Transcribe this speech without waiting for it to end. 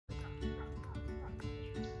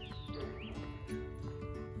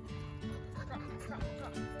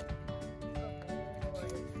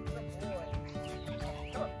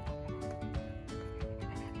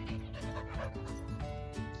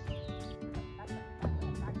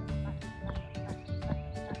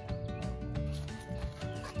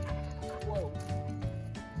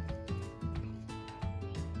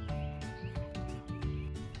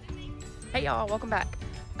Hey y'all, welcome back.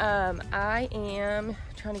 I am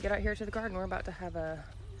trying to get out here to the garden. We're about to have a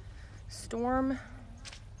storm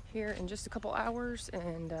here in just a couple hours,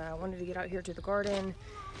 and I wanted to get out here to the garden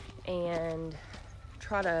and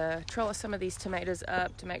try to trellis some of these tomatoes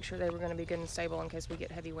up to make sure they were going to be good and stable in case we get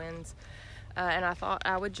heavy winds. And I thought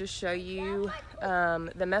I would just show you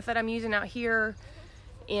the method I'm using out here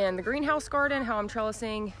in the greenhouse garden, how I'm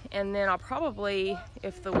trellising, and then I'll probably,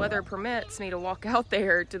 if the weather permits me to walk out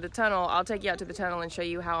there to the tunnel, I'll take you out to the tunnel and show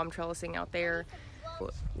you how I'm trellising out there.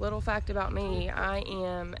 Little fact about me, I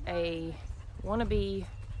am a wannabe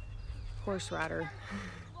horse rider.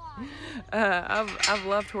 I've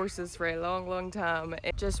loved horses for a long time.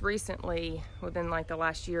 Just recently, within like the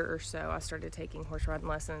last year or so, I started taking horse riding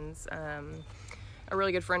lessons. A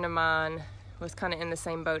really good friend of mine was kind of in the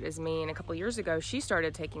same boat as me, and a couple years ago she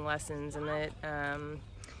started taking lessons, and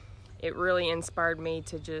it really inspired me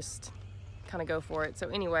to just kind of go for it. So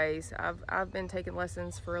anyways, I've been taking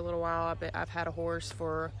lessons for a little while. I've had a horse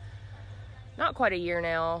for not quite a year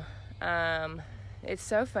now. It's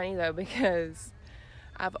so funny though, because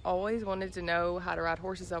I've always wanted to know how to ride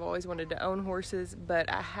horses. I've always wanted to own horses,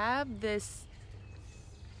 but I have this,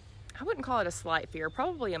 I wouldn't call it a slight fear,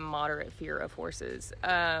 probably a moderate fear of horses,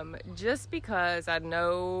 just because I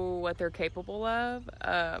know what they're capable of.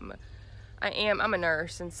 I'm a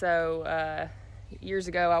nurse, and so years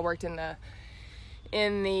ago I worked in the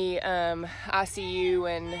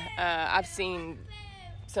ICU, and I've seen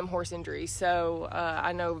some horse injuries, so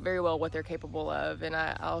I know very well what they're capable of, and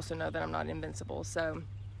I also know that I'm not invincible. So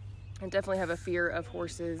I definitely have a fear of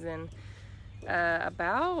horses. And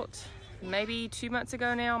about maybe 2 months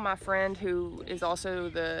ago now, my friend, who is also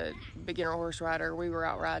the beginner horse rider, we were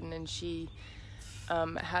out riding, and she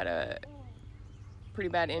had a pretty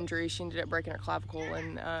bad injury. She ended up breaking her clavicle,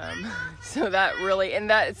 and so that really, and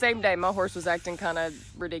that same day my horse was acting kind of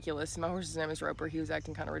ridiculous. My horse's name is Roper. He was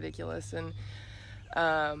acting kind of ridiculous, and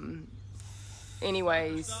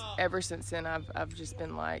anyways, ever since then I've just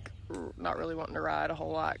been like not really wanting to ride a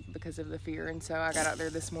whole lot because of the fear. And so I got out there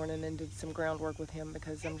this morning and did some groundwork with him,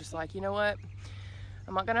 because I'm just like, you know what,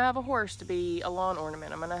 I'm not gonna have a horse to be a lawn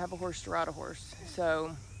ornament. I'm gonna have a horse to ride a horse.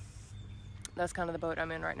 So that's kind of the boat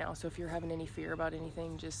I'm in right now. So if you're having any fear about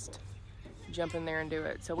anything, just jump in there and do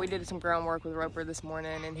it. So we did some groundwork with Roper this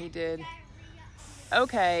morning, and he did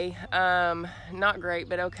okay. Not great,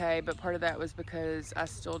 but okay. But part of that was because I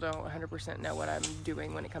still don't 100% know what I'm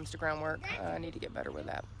doing when it comes to groundwork. I need to get better with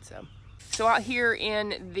that. So out here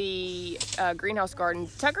in the greenhouse garden,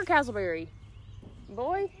 Tucker Castleberry,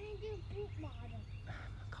 boy. Oh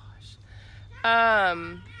my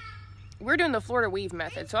gosh. We're doing the Florida weave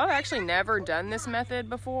method. So I've actually never done this method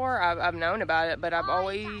before. I've known about it, but I've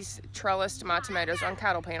always trellised my tomatoes on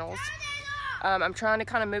cattle panels. I'm trying to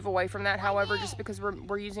kind of move away from that, however, just because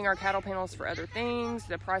we're using our cattle panels for other things.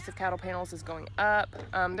 The price of cattle panels is going up.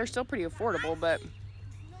 They're still pretty affordable, but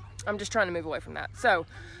I'm just trying to move away from that. So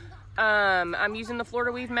I'm using the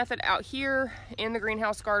Florida weave method out here in the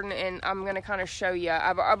greenhouse garden, and I'm going to kind of show you.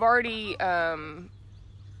 I've already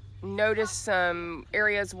noticed some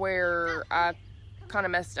areas where I kind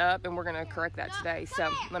of messed up, and we're going to correct that today. So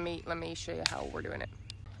let me show you how we're doing it.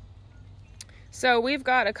 So we've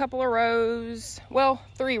got a couple of rows, well,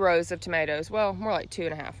 3 rows of tomatoes. Well, more like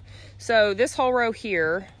 2.5. So this whole row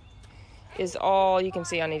here is all, you can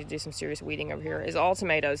see I need to do some serious weeding over here, is all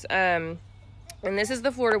tomatoes. And this is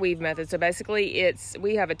the Florida weave method. So basically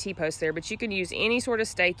we have a T-post there, but you can use any sort of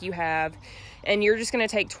stake you have, and you're just gonna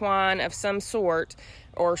take twine of some sort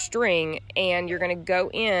or string, and you're gonna go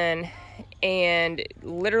in and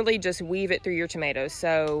literally just weave it through your tomatoes.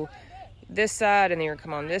 So this side, and then you'll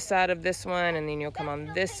come on this side of this one, and then you'll come on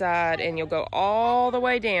this side, and you'll go all the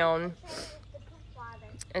way down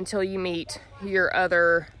until you meet your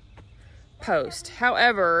other post.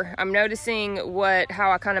 However, I'm noticing how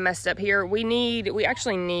I kind of messed up here. We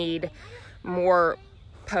actually need more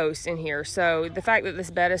posts in here. So the fact that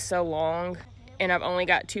this bed is so long and I've only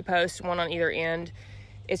got 2 posts, one on either end,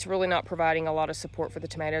 it's really not providing a lot of support for the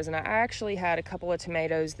tomatoes. And I actually had a couple of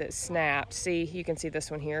tomatoes that snapped. See, you can see this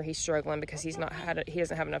one here. He's struggling because he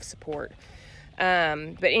doesn't have enough support.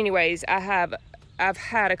 But anyways, I've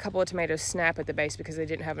had a couple of tomatoes snap at the base because they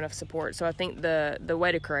didn't have enough support. So I think the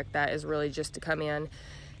way to correct that is really just to come in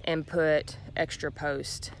and put extra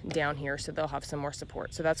posts down here so they'll have some more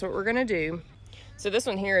support. So that's what we're gonna do. So this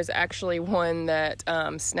one here is actually one that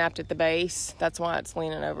snapped at the base. That's why it's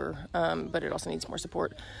leaning over, but it also needs more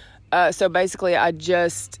support. So basically I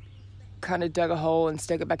just kind of dug a hole and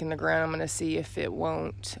stuck it back in the ground. I'm gonna see if it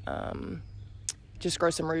won't just grow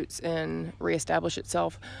some roots and reestablish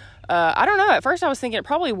itself. I don't know. At first I was thinking it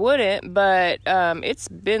probably wouldn't, but it's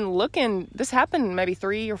been looking, this happened maybe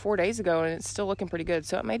 3 or 4 days ago, and it's still looking pretty good,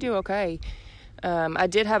 so it may do okay. I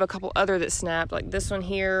did have a couple other that snapped, like this one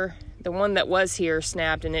here. The one that was here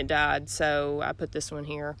snapped and it died, so I put this one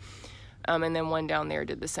here. And then one down there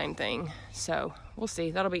did the same thing. So we'll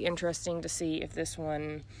see. That'll be interesting to see if this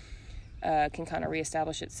one can kind of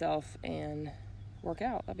reestablish itself and work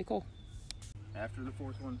out. That'd be cool. After the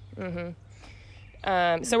fourth one?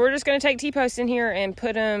 Mm-hmm. So we're just going to take T-posts in here and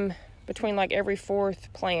put them between like every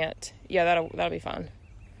fourth plant. Yeah, that'll be fine.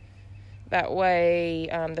 That way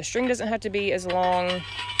the string doesn't have to be as long.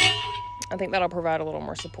 I think that'll provide a little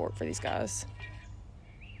more support for these guys.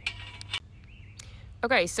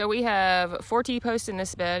 Okay, so we have 4 T-posts in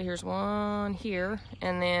this bed. Here's one here,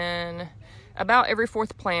 and then about every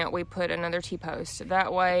fourth plant we put another T-post.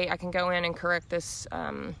 That way I can go in and correct this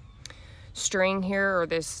string here, or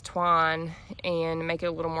this twine, and make it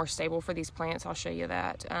a little more stable for these plants. I'll show you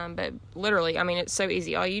that. But literally, I mean, it's so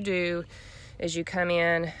easy. All you do is you come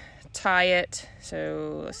in, tie it.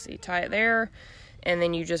 So let's see, tie it there. And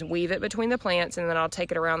then you just weave it between the plants, and then I'll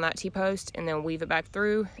take it around that T-post and then weave it back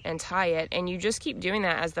through and tie it. And you just keep doing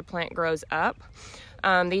that as the plant grows up.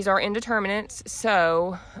 These are indeterminates,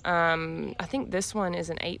 so I think this one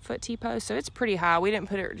is an 8-foot T-post, so it's pretty high. We didn't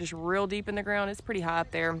put it just real deep in the ground. It's pretty high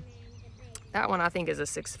up there. That one I think is a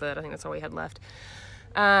 6-foot. I think that's all we had left.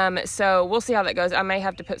 So we'll see how that goes. I may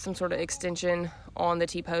have to put some sort of extension on the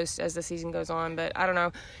T-post as the season goes on, but I don't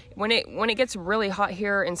know. When it gets really hot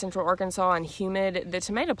here in central Arkansas and humid, the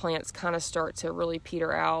tomato plants kind of start to really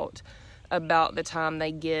peter out about the time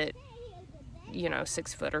they get, you know,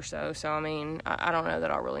 6 foot or so. So I mean, I don't know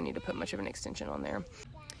that I'll really need to put much of an extension on there.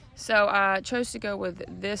 So I chose to go with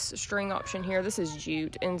this string option here. This is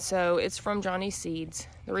jute, and so it's from Johnny's Seeds.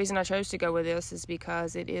 The reason I chose to go with this is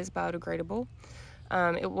because it is biodegradable.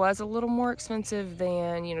 It was a little more expensive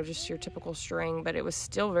than, you know, just your typical string, but it was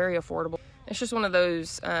still very affordable. It's just one of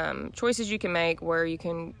those choices you can make where you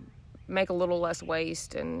can make a little less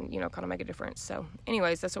waste and, you know, kind of make a difference. So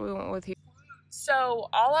anyways, that's what we went with here. So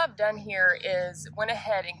all I've done here is went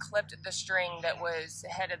ahead and clipped the string that was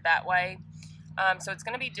headed that way. So it's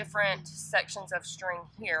going to be different sections of string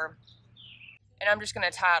here. And I'm just going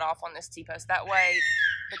to tie it off on this T-post. That way,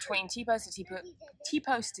 between T-post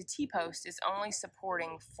to T-post is only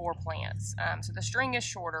supporting 4 plants. So the string is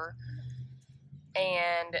shorter,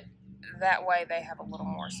 and that way they have a little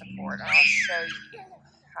more support. I'll show you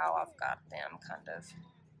how I've got them kind of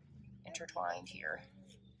intertwined here.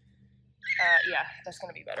 Yeah, that's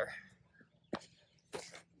going to be better.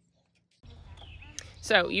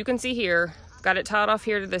 So you can see here, got it tied off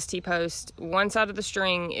here to this T-post. One side of the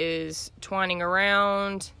string is twining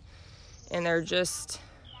around, and they're just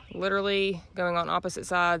literally going on opposite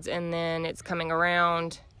sides, and then it's coming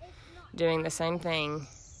around doing the same thing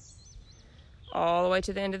all the way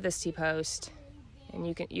to the end of this T-post, and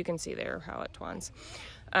you can see there how it twines.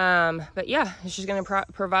 But yeah, it's just going to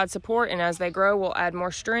provide support, and as they grow we'll add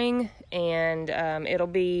more string, and it'll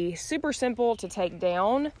be super simple to take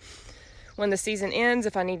down. When the season ends,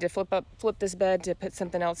 if I need to flip this bed to put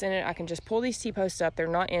something else in it, I can just pull these T-posts up. They're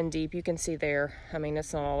not in deep. You can see there. I mean,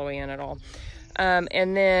 it's not all the way in at all.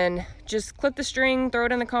 And then just clip the string, throw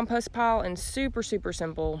it in the compost pile, and super, super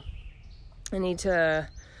simple. I need to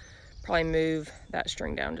probably move that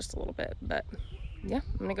string down just a little bit. But yeah,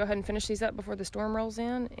 I'm going to go ahead and finish these up before the storm rolls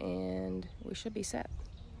in, and we should be set.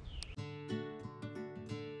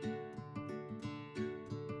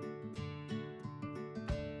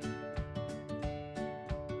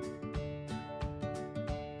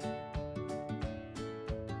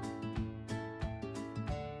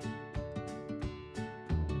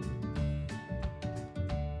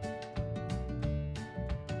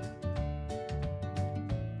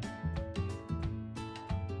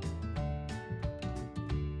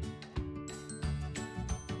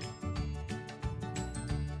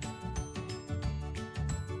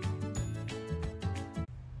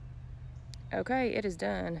 Okay, it is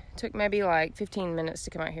done. It took maybe like 15 minutes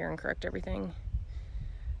to come out here and correct everything.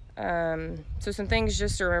 So some things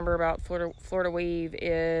just to remember about Florida weave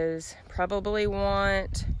is probably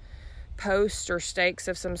want posts or stakes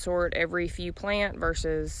of some sort every few plant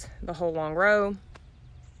versus the whole long row.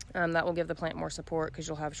 That will give the plant more support because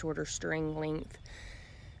you'll have shorter string length.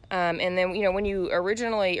 And then, you know, when you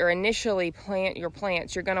initially plant your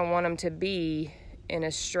plants, you're going to want them to be in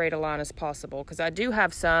as straight a line as possible, because I do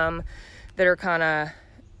have some that are kind of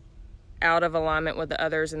out of alignment with the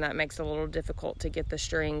others, and that makes it a little difficult to get the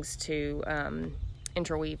strings to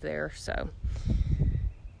interweave there. So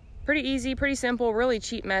pretty easy, pretty simple, really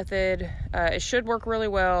cheap method. It should work really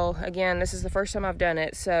well. Again, this is the first time I've done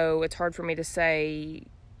it, so it's hard for me to say,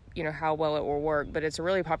 you know, how well it will work, but it's a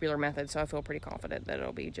really popular method, so I feel pretty confident that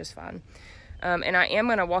it'll be just fine. And I am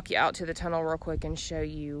going to walk you out to the tunnel real quick and show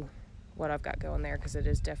you what I've got going there, because it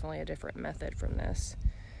is definitely a different method from this.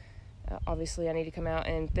 Obviously, I need to come out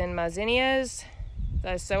and thin my zinnias.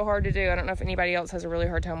 That is so hard to do. I don't know if anybody else has a really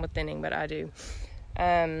hard time with thinning, but I do.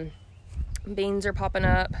 Beans are popping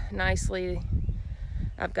up nicely.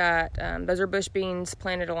 I've got, those are bush beans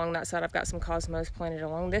planted along that side. I've got some cosmos planted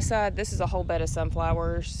along this side. This is a whole bed of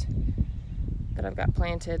sunflowers that I've got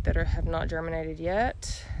planted that have not germinated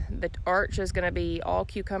yet. The arch is going to be all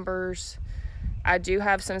cucumbers. I do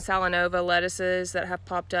have some Salanova lettuces that have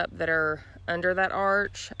popped up that are under that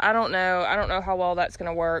arch. I don't know how well that's going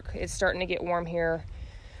to work. It's starting to get warm here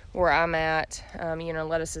where I'm at. You know,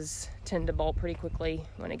 lettuces tend to bolt pretty quickly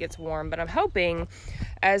when it gets warm, but I'm hoping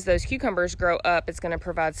as those cucumbers grow up, it's going to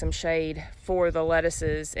provide some shade for the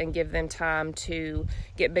lettuces and give them time to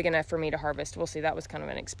get big enough for me to harvest. We'll see. That was kind of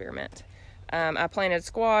an experiment. I planted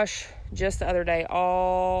squash just the other day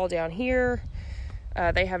all down here.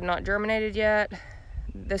 They have not germinated yet.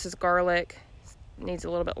 This is garlic. Needs a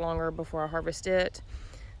little bit longer before I harvest it.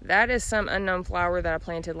 That is some unknown flower that I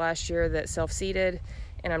planted last year that self-seeded,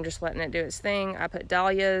 and I'm just letting it do its thing. I put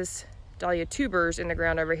dahlia tubers in the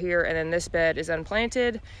ground over here, and then this bed is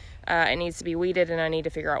unplanted. It needs to be weeded, and I need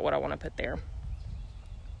to figure out what I want to put there.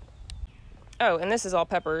 Oh, and this is all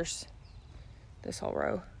peppers. This whole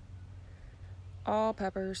row. All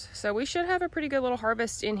peppers. So we should have a pretty good little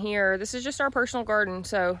harvest in here. This is just our personal garden,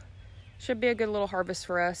 so should be a good little harvest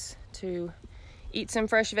for us to eat some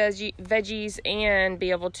fresh veggies and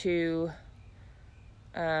be able to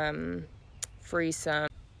freeze some.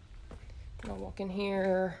 I'll walk in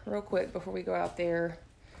here real quick before we go out there.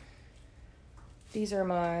 These are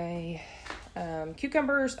my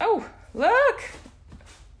cucumbers. Oh, look!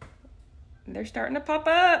 They're starting to pop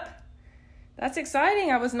up. That's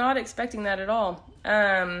exciting. I was not expecting that at all.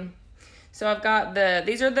 So I've got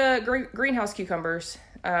these are the greenhouse cucumbers.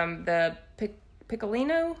 The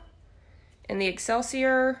Piccolino and the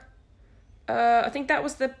Excelsior. I think that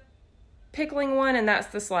was the pickling one, and that's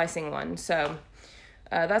the slicing one. So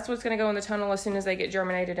that's what's going to go in the tunnel as soon as they get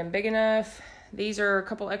germinated and big enough. These are a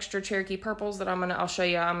couple extra Cherokee purples that I'll show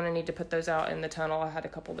you. I'm going to need to put those out in the tunnel. I had a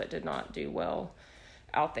couple that did not do well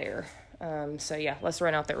out there. So yeah, let's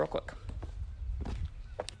run out there real quick.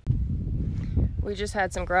 We just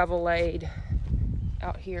had some gravel laid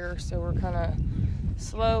out here, so we're kind of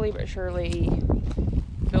slowly but surely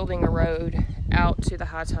building a road out to the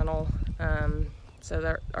high tunnel. So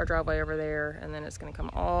that our driveway over there, and then it's going to come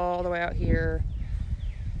all the way out here,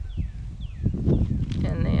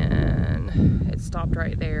 and then it stopped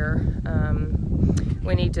right there.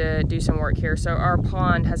 We need to do some work here. So our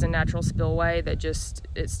pond has a natural spillway that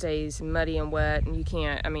it stays muddy and wet, and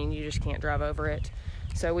you just can't drive over it.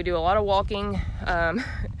 So we do a lot of walking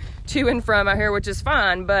to and from out here, which is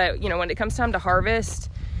fine, but you know, when it comes time to harvest,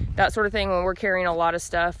 that sort of thing, when we're carrying a lot of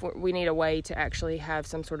stuff, we need a way to actually have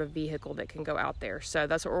some sort of vehicle that can go out there. So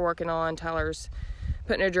that's what we're working on. Tyler's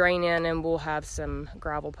putting a drain in, and we'll have some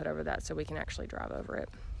gravel put over that so we can actually drive over it.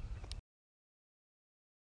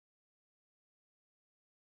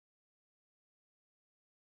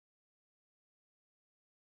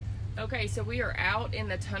 Okay, so we are out in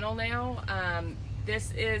the tunnel now.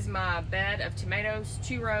 This is my bed of tomatoes,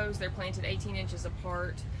 2 rows. They're planted 18 inches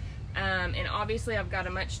apart. And obviously I've got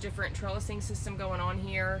a much different trellising system going on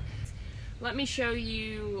here. Let me show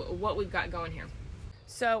you what we've got going here.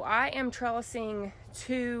 So I am trellising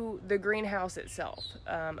to the greenhouse itself,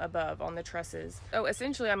 above on the trusses. Oh,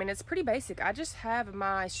 essentially, I mean, it's pretty basic. I just have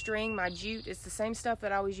my string, my jute. It's the same stuff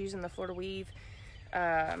that I always use in the Florida weave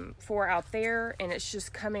for out there, and it's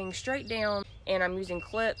just coming straight down, and I'm using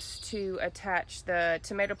clips to attach the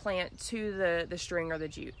tomato plant to the string or the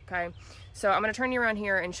jute. Okay, so I'm going to turn you around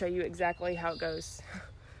here and show you exactly how it goes.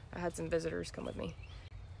 I had some visitors come with me.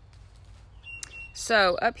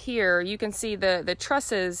 So up here you can see the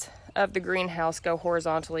trusses of the greenhouse go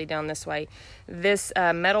horizontally down this way. This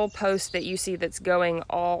metal post that you see that's going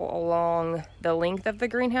all along the length of the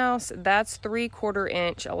greenhouse, that's 3/4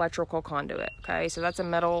 inch electrical conduit. Okay, so that's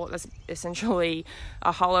essentially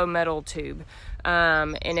a hollow metal tube,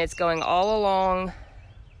 and it's going all along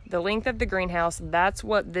the length of the greenhouse. That's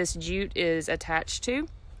what this jute is attached to.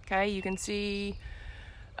 Okay, you can see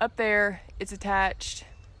up there it's attached.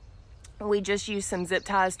 We just used some zip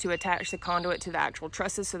ties to attach the conduit to the actual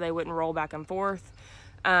trusses so they wouldn't roll back and forth.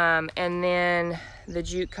 And then the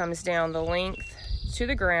jute comes down the length to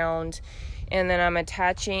the ground, And then I'm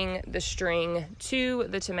attaching the string to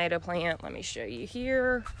the tomato plant. Let me show you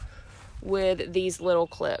here with these little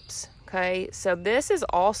clips. Okay, so this is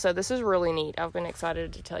really neat. I've been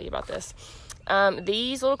excited to tell you about this.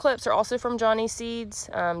 These little clips are also from Johnny Seeds.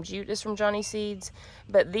 Jute is from Johnny Seeds,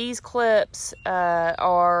 but these clips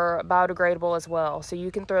are biodegradable as well. So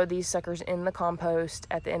you can throw these suckers in the compost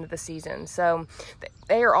at the end of the season. So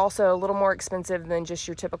they are also a little more expensive than just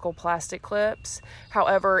your typical plastic clips.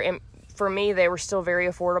 However, for me, they were still very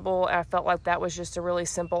affordable. I felt like that was just a really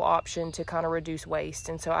simple option to kind of reduce waste.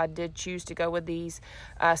 And so I did choose to go with these.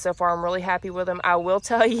 So far, I'm really happy with them. I will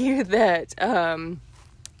tell you that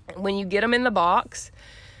when you get them in the box,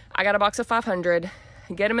 I got a box of 500.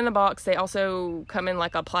 Get them in the box. They also come in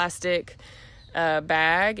like a plastic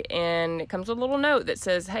bag, and it comes with a little note that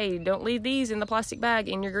says, hey, don't leave these in the plastic bag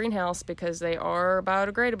in your greenhouse because they are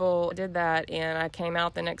biodegradable. I did that, and I came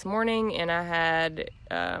out the next morning and I had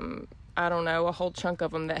I don't know, a whole chunk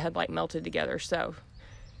of them that had like melted together. So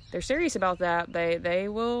they're serious about that. They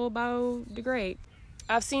will biodegrade.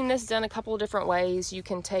 I've seen this done a couple of different ways. You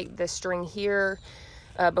can take this string here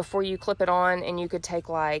before you clip it on, and you could take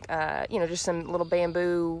like just some little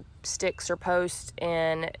bamboo sticks or posts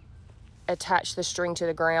and attach the string to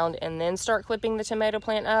the ground and then start clipping the tomato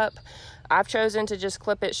plant up. I've chosen to just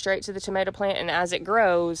clip it straight to the tomato plant, and as it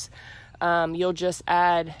grows, you'll just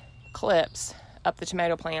add clips up the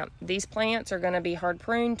tomato plant. These plants are going to be hard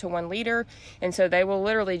pruned to 1 liter, and so they will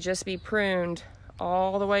literally just be pruned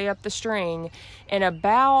all the way up the string. And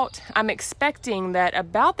I'm expecting that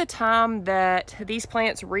about the time that these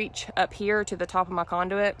plants reach up here to the top of my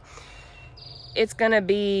conduit, it's going to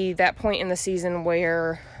be that point in the season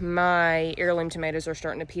where my heirloom tomatoes are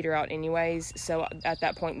starting to peter out anyways. So at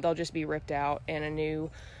that point, they'll just be ripped out and a new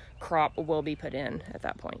crop will be put in at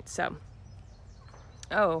that point. So,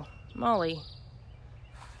 oh, Molly.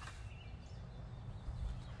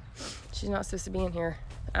 She's not supposed to be in here.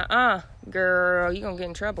 Girl, you're gonna get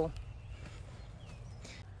in trouble.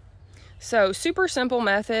 So, super simple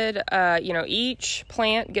method. Each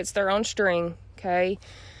plant gets their own string, okay?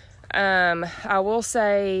 I will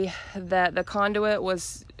say that the conduit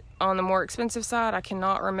was on the more expensive side. I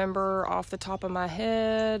cannot remember off the top of my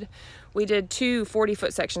head. We did 2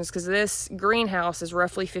 40-foot sections because this greenhouse is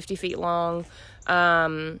roughly 50 feet long.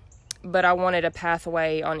 But I wanted a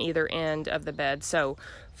pathway on either end of the bed. So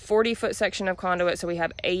 40-foot section of conduit, so we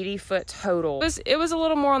have 80-foot total. It was a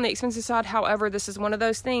little more on the expensive side. However, this is one of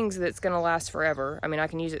those things that's going to last forever. I mean, I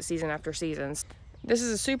can use it season after season. This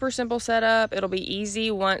is a super simple setup. It'll be easy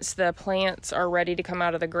once the plants are ready to come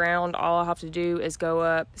out of the ground. All I'll have to do is go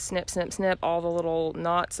up, snip, snip, snip all the little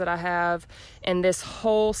knots that I have. And this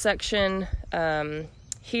whole section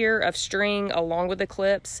here of string along with the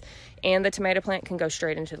clips and the tomato plant can go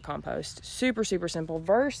straight into the compost. Super, super simple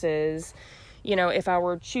versus, if I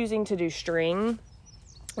were choosing to do string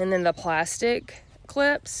and then the plastic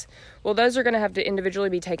clips, well, those are going to have to individually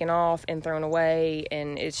be taken off and thrown away,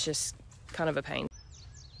 and it's just kind of a pain.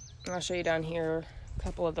 I'll show you down here a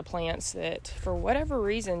couple of the plants that for whatever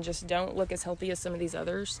reason just don't look as healthy as some of these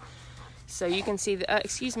others. So you can see the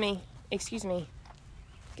excuse me,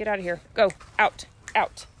 get out of here, go out,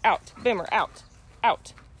 Boomer, out,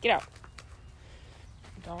 get out.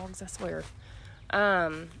 Dogs, I swear.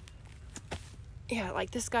 Yeah,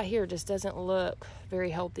 like this guy here just doesn't look very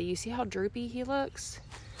healthy. You see how droopy he looks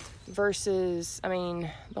versus, the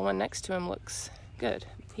one next to him looks good.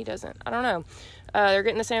 He doesn't. I don't know. They're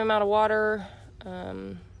getting the same amount of water.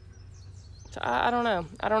 So I don't know.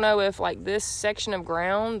 I don't know if like this section of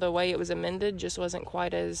ground, the way it was amended, just wasn't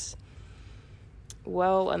quite as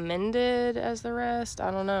well amended as the rest.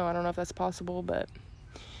 I don't know. I don't know if that's possible, but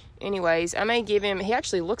anyways, I may give him, he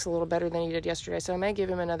actually looks a little better than he did yesterday, so I may give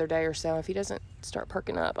him another day or so. If he doesn't start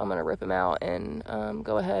perking up, I'm going to rip him out and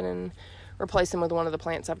go ahead and replace him with one of the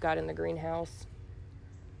plants I've got in the greenhouse.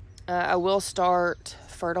 I will start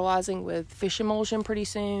fertilizing with fish emulsion pretty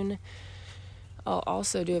soon. I'll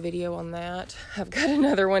also do a video on that. I've got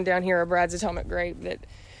another one down here, a Brad's Atomic Grape, that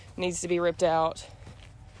needs to be ripped out.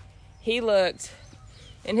 He looked,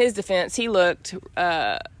 in his defense, he looked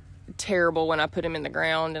terrible when I put him in the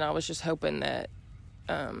ground, and I was just hoping that,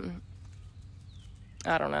 I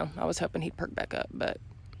don't know, I was hoping he'd perk back up, but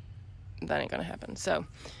that ain't gonna happen. So,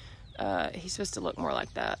 he's supposed to look more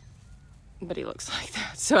like that, but he looks like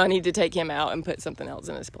that, so I need to take him out and put something else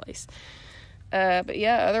in his place. But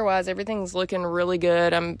yeah, otherwise everything's looking really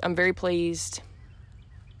good. I'm very pleased.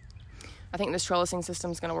 I think this trellising system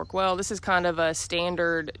is going to work well. This is kind of a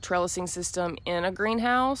standard trellising system in a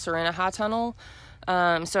greenhouse or in a high tunnel.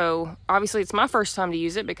 So obviously it's my first time to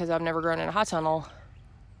use it because I've never grown in a high tunnel,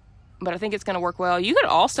 but I think it's going to work well. You could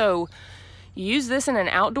also use this in an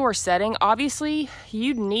outdoor setting. Obviously,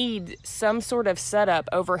 you'd need some sort of setup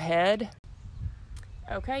overhead.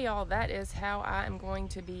 Okay, y'all, that is how I am going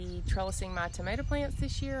to be trellising my tomato plants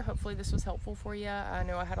this year. Hopefully this was helpful for you. I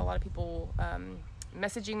know I had a lot of people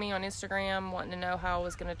messaging me on Instagram wanting to know how I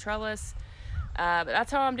was going to trellis. But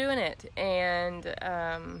that's how I'm doing it, and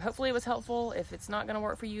hopefully it was helpful. If it's not going to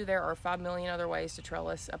work for you, there are 5 million other ways to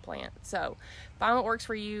trellis a plant. So find what works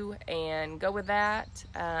for you and go with that.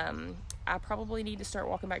 I probably need to start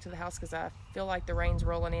walking back to the house because I feel like the rain's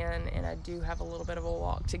rolling in, and I do have a little bit of a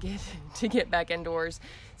walk to get back indoors.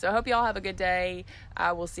 So I hope y'all have a good day.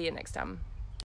 I will see you next time.